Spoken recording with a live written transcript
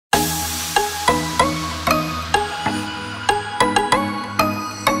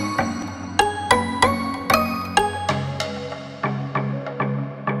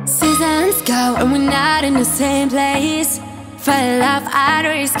and we're not in the same place. For love, I'd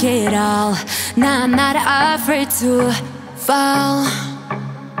risk it all. Now I'm not afraid to fall.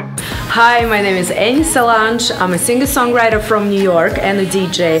 Hi, my name is Annie Sollange. I'm a singer-songwriter from New York and a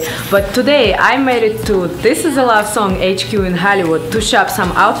DJ. But today I made it to This Is a Love Song HQ in Hollywood to shop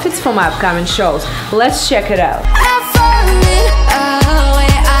some outfits for my upcoming shows. Let's check it out. I'm falling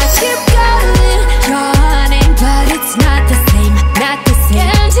away, I keep going, running, but it's not the same, not the same.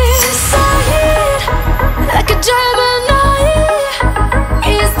 Can't decide, like a Gemini.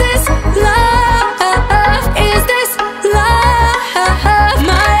 Is this love? Is this love?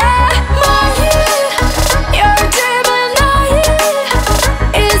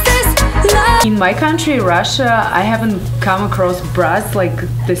 In my country, Russia, I haven't come across bras like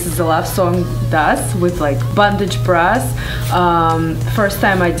This Is a Love Song does, with like bondage bras. First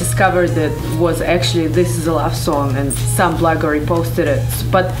time I discovered it was actually This Is a Love Song, and some blogger reposted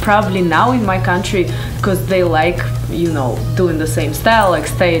it. But probably now in my country, because they like, you know, doing the same style like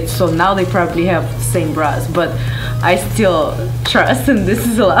States, so now they probably have the same bras. But I still trust in This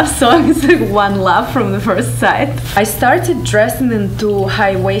Is a Love Song. It's like one love from the first sight. I started dressing into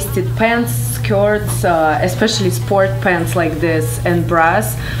high-waisted pants, skirts, especially sport pants like this, and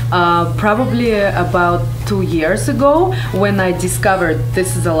bras probably about 2 years ago when I discovered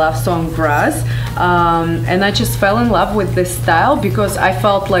This Is a Love Song bras, and I just fell in love with this style because I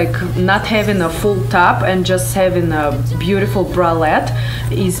felt like not having a full top and just having a beautiful bralette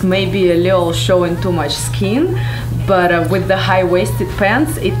is maybe a little showing too much skin, but with the high-waisted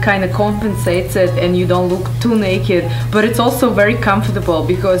pants it kind of compensates it and you don't look too naked. But it's also very comfortable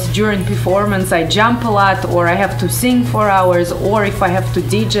because during performance I jump a lot, or I have to sing for hours, or if I have to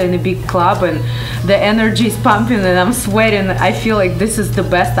DJ in a big club and the energy is pumping and I'm sweating, I feel like this is the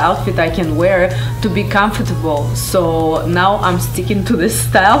best outfit I can wear to be comfortable. So now I'm sticking to this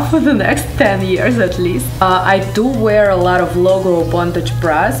style for the next 10 years at least. I do wear a lot of logo bondage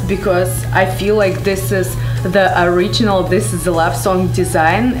bras because I feel like this is the original This Is a Love Song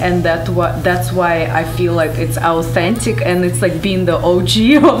design, and that's why I feel like it's authentic and it's like being the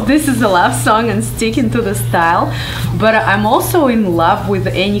OG of This Is a Love Song and sticking to the style. But I'm also in love with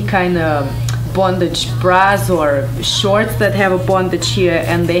any kind of bondage bras or shorts that have a bondage here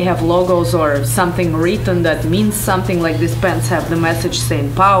and they have logos or something written that means something, like these pants have the message saying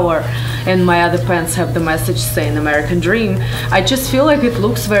power and my other pants have the message saying American dream. I just feel like it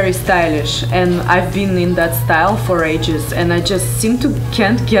looks very stylish, and I've been in that style for ages and I just seem to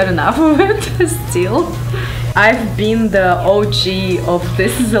can't get enough of it still. I've been the OG of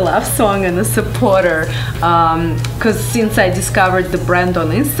This Is a Love Song and a supporter because since I discovered the brand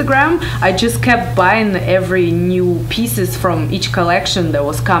on Instagram, I just kept buying every new pieces from each collection that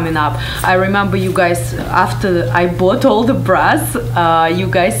was coming up. I remember you guys, after I bought all the bras, you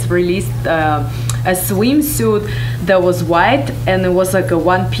guys released a swimsuit that was white and it was like a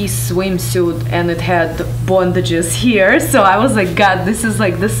one-piece swimsuit and it had bondages here, so I was like, God, this is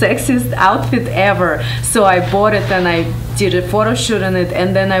like the sexiest outfit ever. So I bought it and I did a photo shoot in it,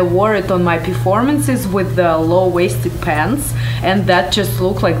 and then I wore it on my performances with the low-waisted pants, and that just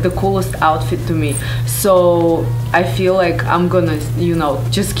looked like the coolest outfit to me. So I feel like I'm gonna, you know,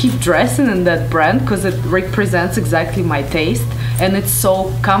 just keep dressing in that brand because it represents exactly my taste and it's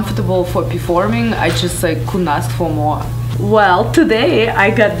so comfortable for performing. I just like couldn't ask for more. Well, today I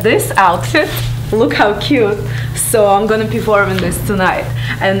got this outfit. Look how cute. So I'm gonna perform in this tonight,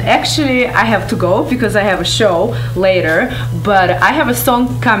 and actually I have to go because I have a show later, but I have a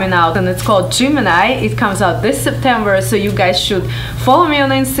song coming out and it's called GEMENI. It comes out this September, so you guys should follow me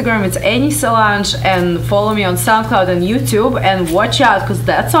on Instagram. It's Annie Sollange, and follow me on SoundCloud and YouTube, and watch out because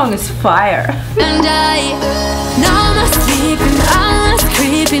that song is fire. And I know my sleeping